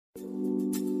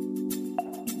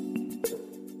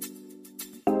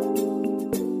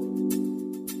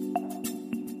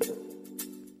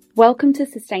Welcome to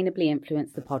Sustainably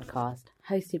Influence, the podcast,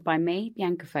 hosted by me,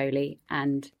 Bianca Foley,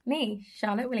 and me,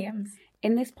 Charlotte Williams.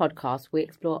 In this podcast, we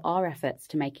explore our efforts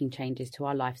to making changes to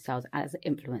our lifestyles as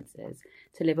influencers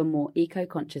to live a more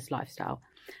eco-conscious lifestyle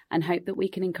and hope that we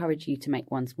can encourage you to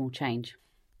make one small change.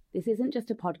 This isn't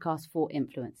just a podcast for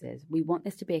influencers. We want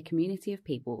this to be a community of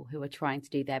people who are trying to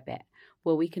do their bit,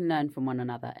 where we can learn from one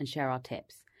another and share our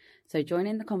tips. So join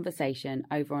in the conversation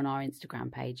over on our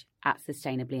Instagram page at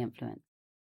Sustainably Influence.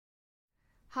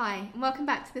 Hi, and welcome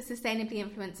back to the Sustainably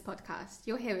Influence podcast.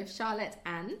 You're here with Charlotte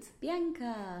and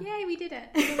Bianca. Yay, we did it.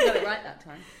 We got it right that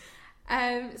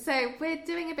time. So we're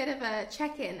doing a bit of a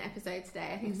check-in episode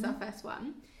today. I think it's our first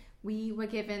one. We were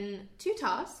given 2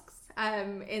 tasks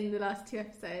in the last 2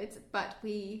 episodes, but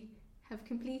we have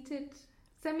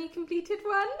semi-completed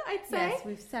one, I'd say. Yes,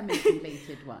 we've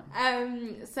semi-completed one.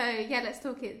 So yeah, let's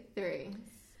talk it through.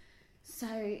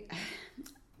 So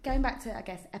going back to, I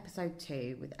guess, episode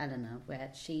 2 with Eleanor,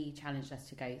 where she challenged us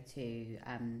to go to,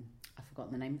 I've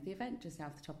forgotten the name of the event just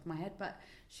off the top of my head, but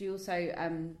she also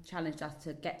challenged us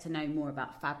to get to know more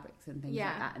about fabrics and things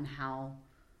like that, and how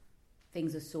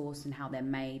things are sourced and how they're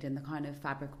made and the kind of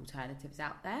fabric alternatives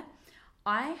out there.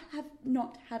 I have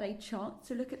not had a chance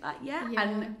to look at that yet. Yeah.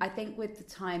 And I think with the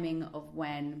timing of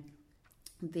when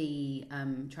the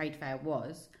trade fair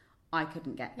was, I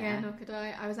couldn't get there. Yeah, nor could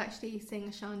I. I was actually singing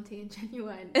Ashanti and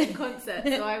Genuine in concert,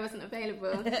 so I wasn't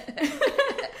available.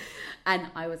 And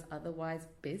I was otherwise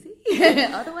busy,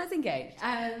 otherwise engaged.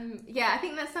 Yeah, I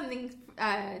think that's something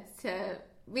to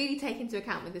really take into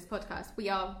account with this podcast. We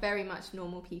are very much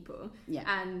normal people,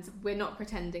 and we're not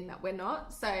pretending that we're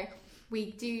not. So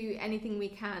we do anything we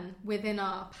can within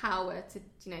our power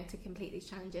to complete these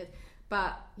challenges.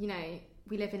 But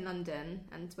we live in London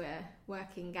and we're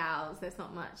working gals. There's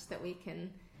not much that we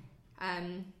can.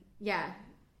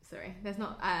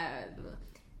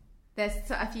 There's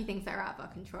a few things that are out of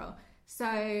our control.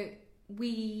 So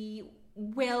we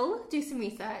will do some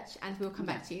research and we'll come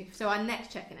back to you. So our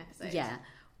next check-in episode. Yeah.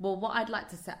 Well, what I'd like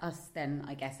to set us then,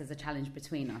 I guess, as a challenge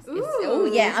between us is...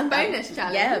 bonus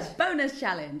challenge. Yeah, bonus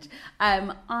challenge.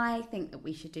 I think that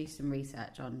we should do some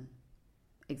research on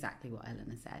exactly what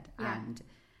Eleanor said and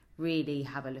really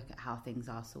have a look at how things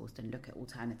are sourced and look at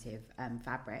alternative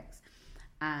fabrics.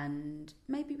 And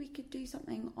maybe we could do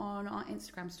something on our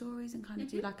Instagram stories and kind of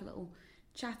do like a little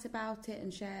chat about it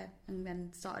and share and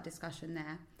then start a discussion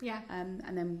there. Yeah.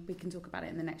 And then we can talk about it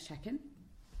in the next check-in.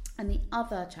 And the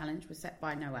other challenge was set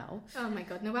by Noelle. Oh my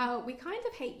God, Noelle, we kind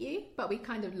of hate you, but we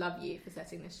kind of love you for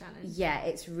setting this challenge. Yeah,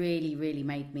 it's really, really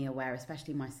made me aware,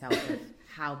 especially myself, of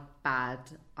how bad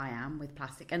I am with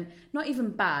plastic. And not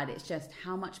even bad, it's just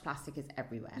how much plastic is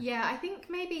everywhere. Yeah, I think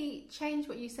maybe change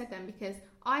what you said then, because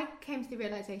I came to the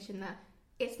realisation that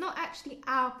it's not actually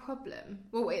our problem.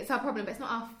 Well, it's our problem, but it's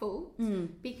not our fault.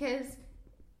 Because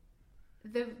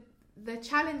the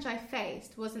challenge I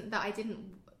faced wasn't that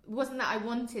I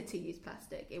wanted to use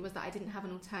plastic. It was that I didn't have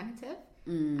an alternative.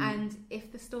 And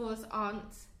if the stores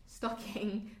aren't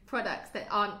stocking products that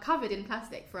aren't covered in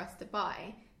plastic for us to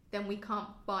buy, then we can't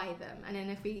buy them. And then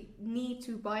if we need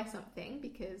to buy something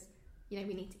because we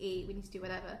need to eat, we need to do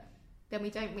whatever, then we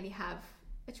don't really have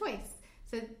a choice.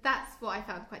 So that's what I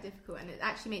found quite difficult, and it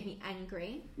actually made me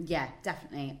angry. Yeah,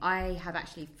 definitely. I have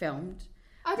actually filmed.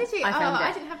 Oh, did you?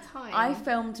 I didn't have time. I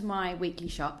filmed my weekly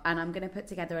shop, and I'm going to put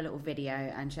together a little video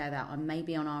and share that on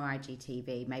maybe on our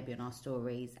IGTV, maybe on our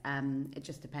stories. It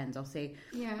just depends. I'll see.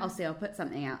 Yeah. I'll put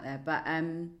something out there. But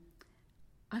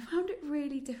I found it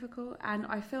really difficult, and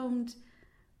I filmed.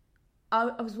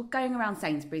 I was going around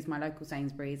Sainsbury's, my local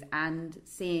Sainsbury's, and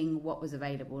seeing what was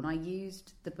available. And I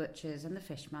used the butchers and the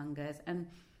fishmongers. And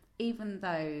even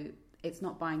though it's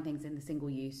not buying things in the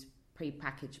single-use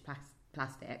pre-packaged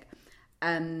plastic,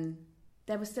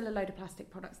 there was still a load of plastic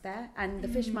products there, and the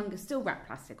fishmongers still wrap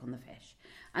plastic on the fish.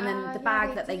 And then the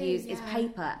bag that they use is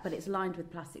paper, but it's lined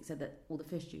with plastic so that all the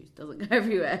fish juice doesn't go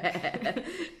everywhere,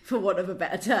 for want of a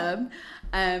better term.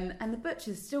 And the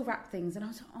butchers still wrap things, and I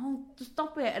was like, oh,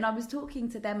 stop it. And I was talking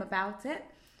to them about it,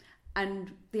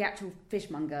 and the actual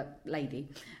fishmonger lady,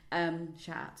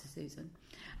 shout out to Susan,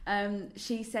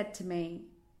 she said to me,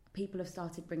 people have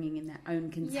started bringing in their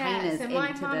own containers. Yeah, so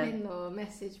my mum-in-law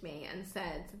messaged me and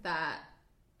said that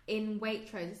in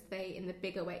Waitrose, in the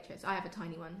bigger Waitrose, I have a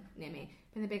tiny one near me,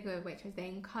 but in the bigger Waitrose, they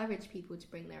encourage people to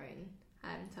bring their own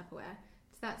Tupperware.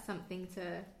 So that's something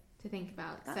to think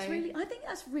about. I think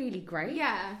that's really great.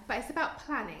 Yeah, but it's about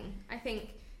planning. I think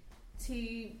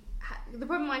the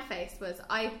problem I faced was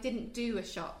I didn't do a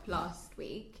shop last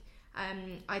week.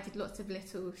 I did lots of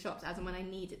little shops as and when I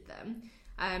needed them.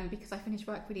 because I finish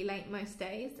work really late most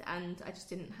days, and I just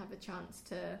didn't have a chance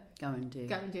to go and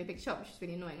do a big shop, which is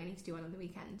really annoying. I need to do one on the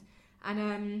weekend.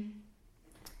 And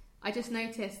I just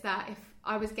noticed that if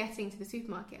I was getting to the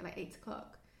supermarket at like 8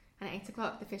 o'clock, and at 8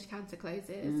 o'clock the fish counter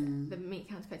closes, the meat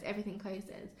counter closes, everything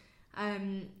closes.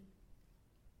 It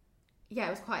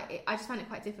was I just found it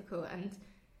quite difficult, and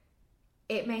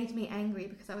it made me angry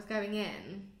because I was going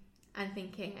in and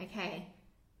thinking, okay,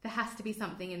 there has to be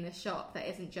something in this shop that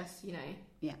isn't just,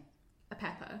 a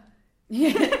pepper.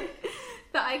 Yeah.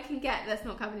 That I can get that's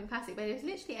not covered in plastic. But it was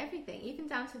literally everything, even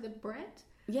down to the bread.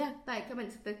 Yeah. Like, I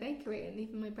went to the bakery and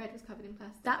even my bread was covered in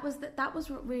plastic. That was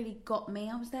what really got me.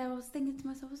 I was thinking to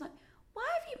myself, I was like, why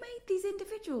have you made these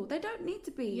individual? They don't need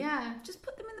to be. Yeah. Just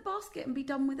put them in the basket and be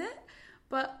done with it.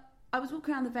 But I was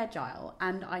walking around the veg aisle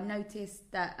and I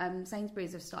noticed that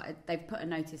Sainsbury's they've put a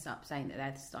notice up saying that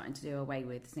they're starting to do away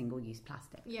with single-use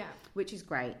plastic. Yeah. Which is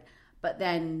great. But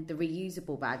then the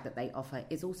reusable bag that they offer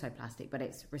is also plastic, but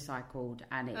it's recycled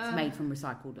and it's made from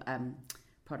recycled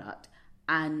product.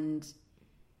 And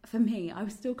for me, I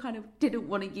still kind of didn't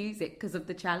want to use it because of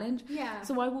the challenge. Yeah.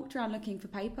 So I walked around looking for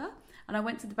paper, and I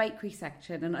went to the bakery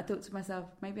section, and I thought to myself,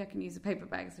 maybe I can use the paper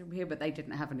bags from here, but they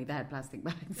didn't have any. They had plastic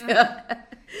bags.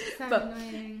 So but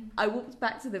annoying. I walked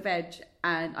back to the veg,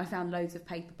 and I found loads of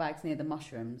paper bags near the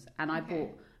mushrooms, and I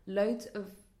bought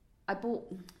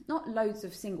not loads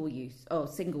of single-use or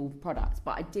single products,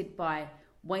 but I did buy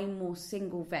way more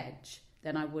single veg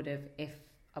than I would have if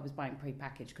I was buying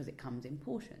pre-packaged, because it comes in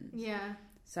portions. Yeah.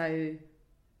 So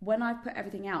when I put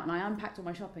everything out and I unpacked all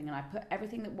my shopping and I put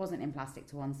everything that wasn't in plastic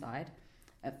to one side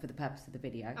for the purpose of the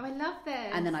video. Oh, I love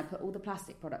this. And then I put all the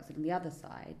plastic products on the other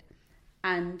side.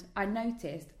 And I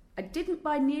noticed I didn't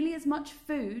buy nearly as much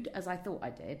food as I thought I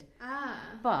did.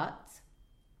 But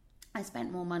I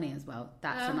spent more money as well.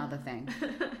 That's another thing.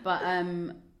 But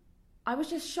I was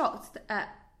just shocked at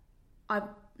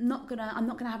I'm not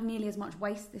gonna have nearly as much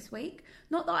waste this week.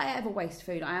 Not that I ever waste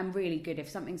food. I am really good. If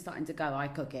something's starting to go, I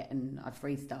cook it and I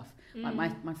freeze stuff. Like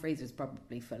my freezer's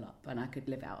probably full up, and I could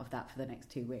live out of that for the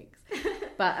next 2 weeks.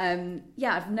 But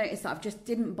I've noticed that I've just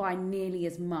didn't buy nearly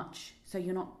as much. So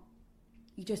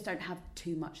you just don't have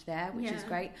too much there, which is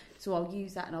great. So I'll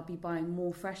use that, and I'll be buying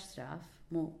more fresh stuff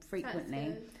more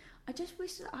frequently. I just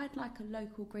wish that I had like a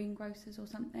local greengrocers or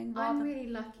something. I'm really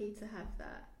lucky to have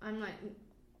that. I'm like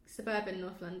suburban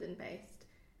North London based,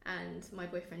 and my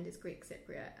boyfriend is Greek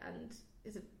Cypriot and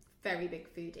is a very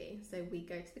big foodie, so we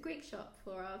go to the Greek shop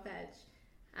for our veg,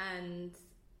 and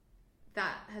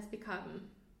that has become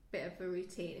a bit of a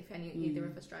routine. If either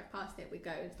of us drive past it, we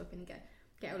go and stop and get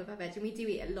all of our veg, and we do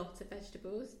eat a lot of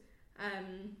vegetables,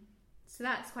 so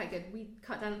that's quite good. We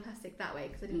cut down on plastic that way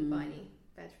because I didn't buy any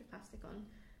veg with plastic on.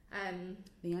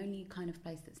 The only kind of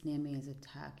place that's near me is a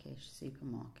Turkish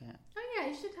supermarket. Oh yeah,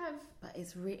 you should have. But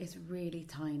it's really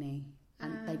tiny,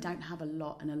 and they don't have a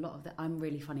lot. And a lot of I'm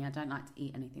really funny. I don't like to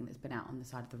eat anything that's been out on the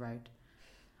side of the road.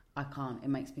 I can't. It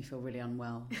makes me feel really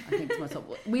unwell. I think to myself,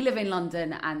 we live in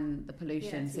London, and the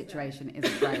pollution situation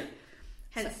isn't great.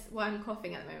 Hence why I'm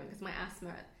coughing at the moment, because my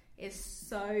asthma is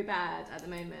so bad at the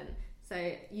moment.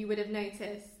 So you would have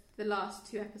noticed the last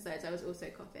 2 episodes I was also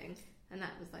coughing. And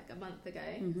that was like a month ago.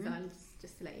 So I'm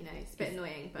just to let you know, it's a bit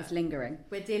annoying, but it's lingering.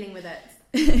 We're dealing with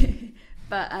it.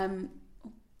 But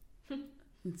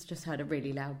it's just heard a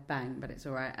really loud bang, but it's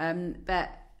all right. But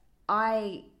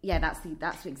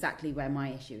that's exactly where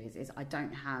my issue is I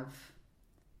don't have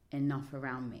enough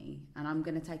around me, and I'm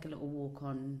going to take a little walk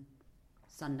on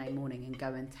Sunday morning and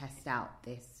go and test out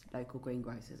this local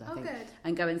greengrocers. I think, good.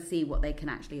 And go and see what they can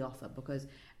actually offer, because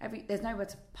there's nowhere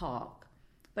to park.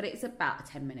 But it's about a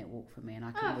 10-minute walk for me, and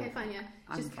I can walk. Okay, fine, yeah.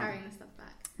 Just carrying the stuff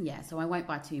back. Yeah, so I won't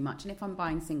buy too much. And if I'm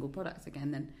buying single products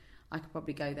again, then I could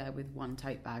probably go there with one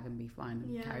tote bag and be fine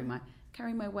and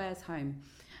carry my wares home.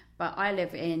 But I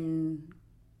live in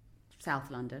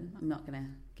South London. I'm not going to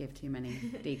give too many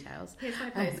details. Here's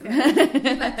my postcode. Would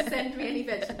you like to send me any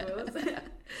vegetables?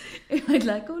 I'd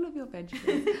like all of your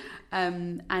vegetables.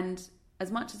 And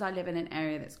as much as I live in an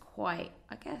area that's quite,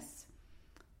 I guess,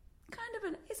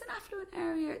 it's an affluent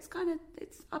area.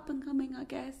 It's up and coming, I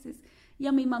guess. It's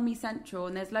yummy mummy central,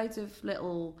 and there's loads of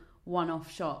little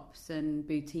one-off shops and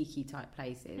boutique-y type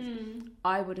places.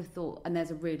 I would have thought, and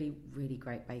there's a really, really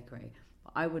great bakery,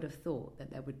 but I would have thought that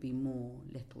there would be more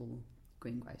little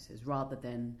greengrocers rather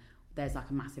than there's like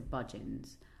a massive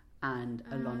Budgeons and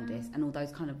a Londis and all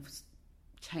those kind of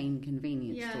chain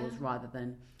convenience stores rather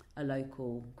than a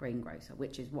local greengrocer,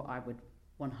 which is what I would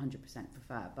 100%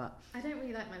 prefer. But I don't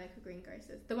really like my local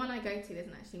greengrocers. The one I go to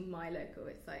isn't actually my local,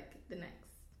 it's like the next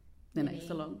next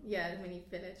along. Yeah, the mini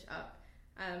village up.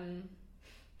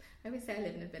 I always say I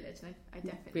live in a village, and I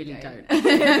definitely really don't.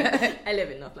 I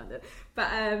live in North London, but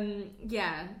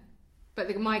yeah.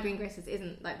 But my greengrocers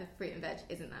isn't like the fruit and veg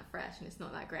isn't that fresh, and it's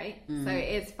not that great. So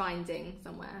it is finding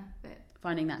somewhere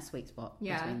finding that sweet spot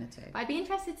between the two. But I'd be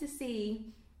interested to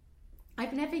see.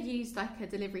 I've never used like a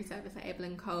delivery service like Able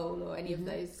and Cole or any of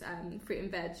those fruit and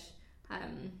veg.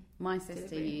 My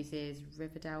sister uses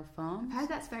Riverdale Farms. I've heard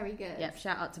that's very good. Yep,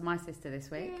 shout out to my sister this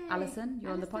week. Yay. Alison,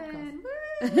 you're Alison. on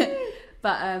the podcast.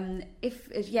 But if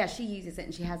she uses it,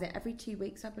 and she has it every 2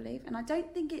 weeks, I believe. And I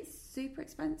don't think it's super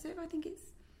expensive.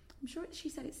 I'm sure she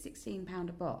said it's £16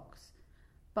 a box.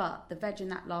 But the veg in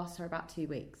that lasts her about 2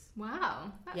 weeks.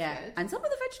 Wow, that's good. And some of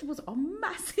the vegetables are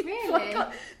massive. Really?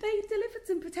 They delivered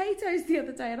some potatoes the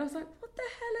other day, and I was like, what the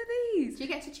hell are these? Do you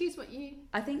get to choose what you...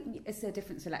 I think it's a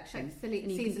different selection. Like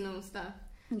seasonal stuff.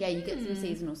 Yeah, you get some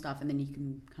seasonal stuff, and then you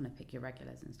can kind of pick your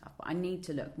regulars and stuff. But I need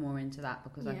to look more into that,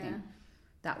 because I think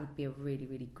that would be a really,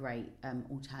 really great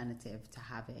alternative to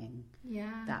having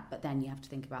that. But then you have to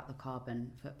think about the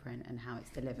carbon footprint and how it's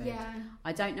delivered. Yeah.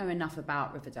 I don't know enough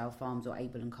about Riverdale Farms or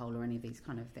Able and Cole or any of these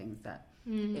kind of things that...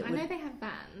 I know they have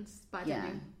vans, but I don't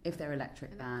know if they're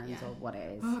electric vans or what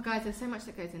it is. Oh, guys, there's so much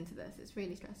that goes into this. It's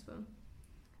really stressful.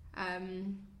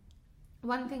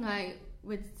 One thing I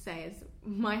would say is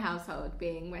my household,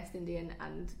 being West Indian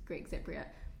and Greek Cypriot,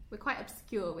 we're quite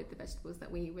obscure with the vegetables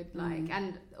that we would like,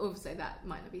 and also that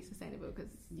might not be sustainable because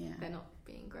they're not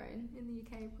being grown in the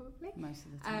UK probably most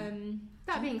of the time.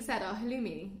 That being said, our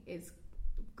halloumi is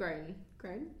grown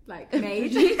like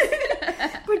made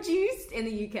produced in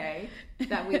the UK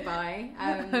that we buy.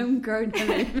 Homegrown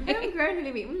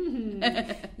halloumi.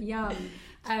 Yum.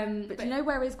 But you know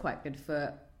where is quite good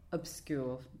for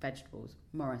obscure vegetables?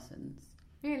 Morrison's.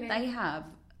 Really? They have,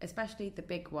 especially the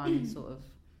big one, sort of.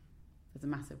 There's a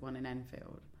massive one in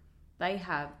Enfield. They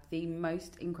have the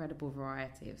most incredible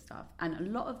variety of stuff, and a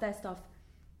lot of their stuff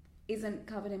isn't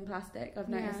covered in plastic. I've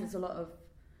noticed there's a lot of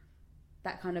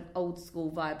that kind of old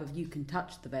school vibe of you can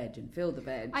touch the veg and feel the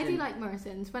veg. I do like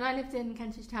Morrison's. When I lived in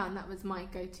Kentish Town, that was my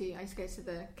go-to. I used to go to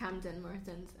the Camden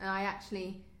Morrison's, and I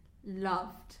actually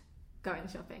loved going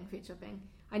shopping, food shopping.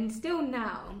 And still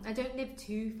now, I don't live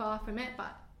too far from it,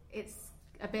 but it's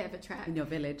a bit of a trek in your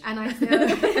village, and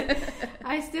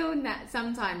I still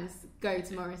sometimes go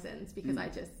to Morrison's because I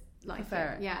just like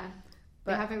it. Yeah,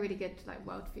 but they have a really good like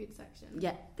wild food section.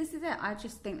 Yeah, this is it. I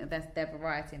just think that their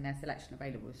variety and their selection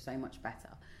available is so much better.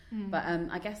 But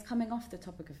I guess coming off the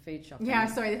topic of food shopping,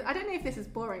 sorry, I don't know if this is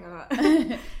boring or not.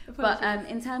 But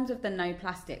in terms of the no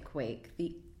plastic week,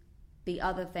 the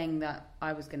other thing that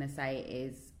I was going to say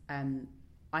is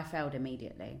I failed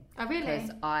immediately. Oh, really?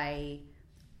 Because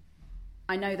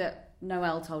I know that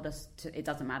Noelle told us it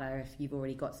doesn't matter if you've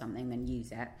already got something, then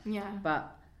use it. Yeah.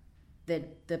 But the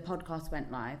podcast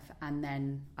went live, and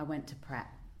then I went to prep.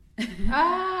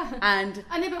 And the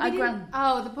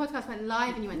podcast went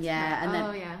live, and you went to prep.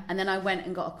 And then I went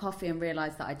and got a coffee and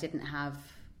realised that I didn't have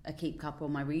a keep cup or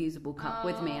my reusable cup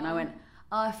with me, and I went,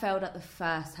 I failed at the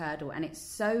first hurdle, and it's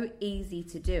so easy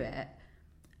to do it,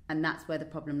 and that's where the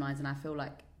problem lies. And I feel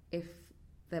like if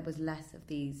there was less of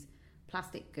these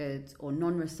plastic goods or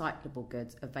non-recyclable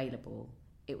goods available,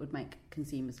 it would make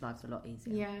consumers' lives a lot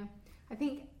easier. Yeah, I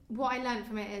think what I learned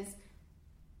from it is,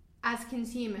 as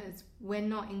consumers, we're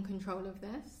not in control of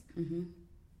this.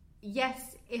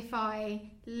 Yes, if I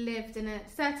lived in a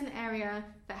certain area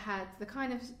that had the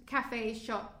kind of cafes,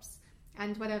 shops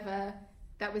and whatever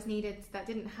that was needed, that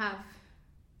didn't have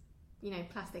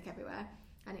plastic everywhere,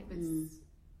 and it was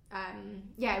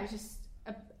it was just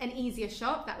an easier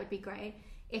shop, that would be great.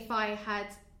 If I had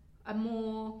a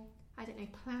more,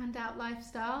 planned out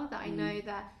lifestyle, that I know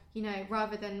that,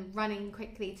 rather than running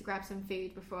quickly to grab some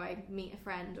food before I meet a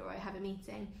friend or I have a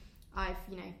meeting, I've,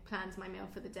 planned my meal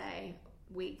for the day,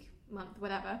 week, month,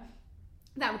 whatever,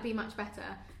 that would be much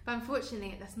better. But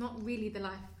unfortunately, that's not really the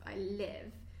life I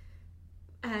live.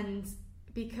 And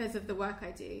because of the work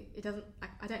I do,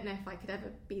 I don't know if I could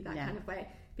ever be that kind of way,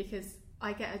 because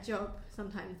I get a job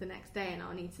sometimes the next day and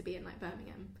I'll need to be in like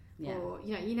Birmingham. Yeah. Or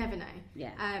you never know.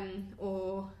 Yeah.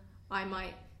 Or I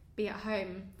might be at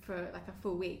home for like a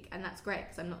full week, and that's great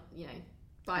because I'm not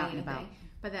buying anything. About.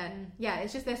 But then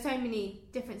it's just there's so many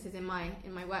differences in my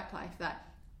work life that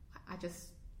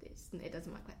it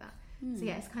doesn't work like that. So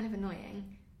it's kind of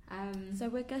annoying. So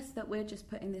we guess that we're just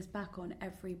putting this back on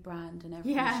every brand and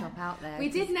every shop out there. We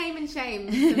did name and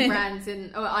shame some brands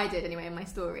I did anyway in my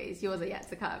stories. Yours are yet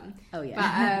to come. Oh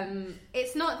yeah. But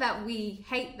it's not that we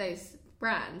hate those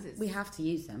brands. We have to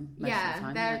use them most of the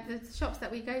time. They're the shops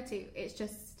that we go to. It's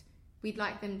just we'd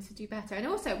like them to do better, and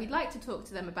also we'd like to talk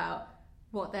to them about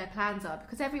what their plans are,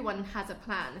 because everyone has a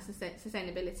plan, a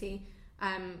sustainability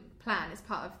plan as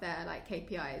part of their like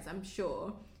KPIs, I'm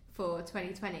sure, for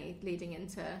 2020 leading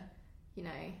into, you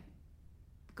know,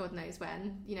 God knows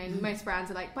when. You know, most brands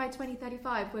are like, by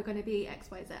 2035 we're going to be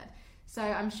XYZ. So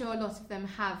I'm sure a lot of them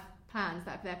have plans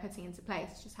that they're putting into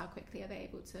place. Just how quickly are they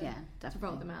able to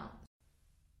roll them out?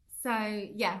 So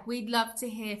yeah, we'd love to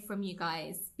hear from you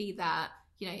guys. Be that,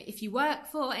 you know, if you work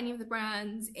for any of the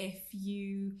brands, if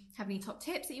you have any top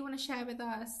tips that you want to share with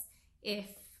us, if,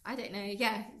 I don't know,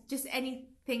 just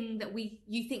anything that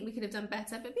you think we could have done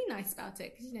better, but be nice about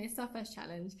it, because, you know, it's our first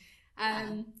challenge.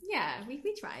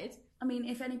 We tried. I mean,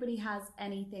 if anybody has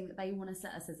anything that they want to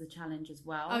set us as a challenge as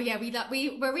well. Oh yeah,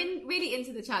 we're really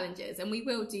into the challenges, and we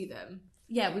will do them.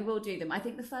 Yeah, we will do them. I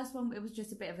think the first one, it was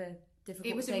just a bit of a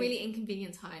difficult It was thing. a really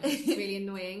inconvenient time, which is really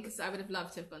annoying, because I would have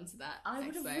loved to have gone to that I expo.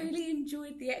 would have really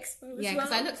enjoyed the expo as well. Yeah,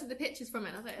 because I looked at the pictures from it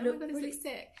and I was like, oh my god, this looks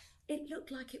sick. It looked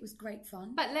like it was great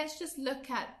fun. But let's just look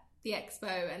at the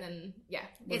expo and then,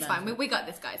 it's fine. We got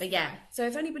this, guys. But yeah, so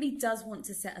if anybody does want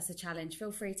to set us a challenge,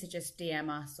 feel free to just DM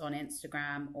us on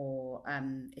Instagram, or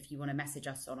if you want to message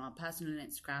us on our personal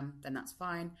Instagram, then that's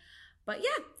fine. But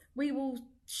yeah, we will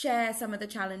share some of the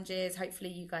challenges.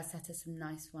 Hopefully you guys set us some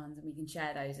nice ones and we can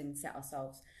share those and set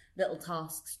ourselves little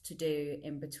tasks to do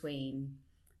in between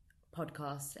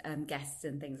podcast guests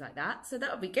and things like that. So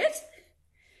that'll be good.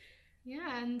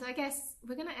 Yeah, and I guess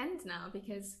we're going to end now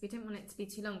because we didn't want it to be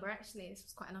too long, but actually this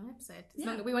was quite a long episode.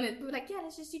 We were like,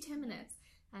 let's just do 10 minutes,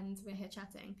 and we're here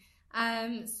chatting.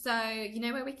 So you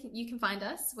know where you can find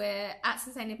us. We're at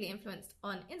Sustainably Influenced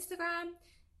on Instagram.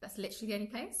 That's literally the only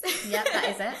place. Yeah,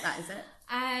 that is it.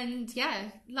 And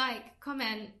like,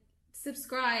 comment,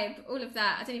 subscribe, all of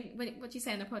that. I don't even, what do you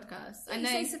say on the podcast? I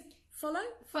know. Follow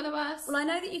us. Well, I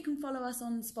know that you can follow us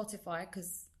on Spotify,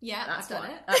 because that's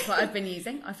what I've been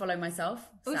using. I follow myself.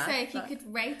 Also, if you could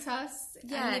rate us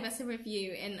and leave us a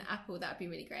review in Apple, that would be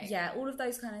really great. Yeah, all of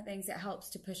those kind of things. It helps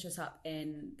to push us up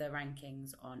in the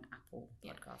rankings on Apple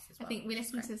podcasts as well. I think we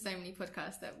listen to so many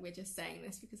podcasts that we're just saying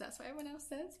this because that's what everyone else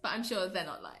says. But I'm sure they're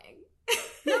not lying.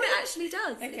 No, it actually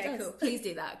does. Okay, cool. Please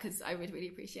do that, because I would really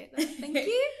appreciate that. Thank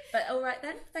you. But all right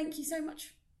then. Thank you so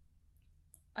much.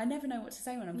 I never know what to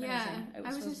say when I'm finishing.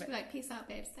 I was just like, peace out,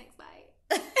 babes. Thanks, bye.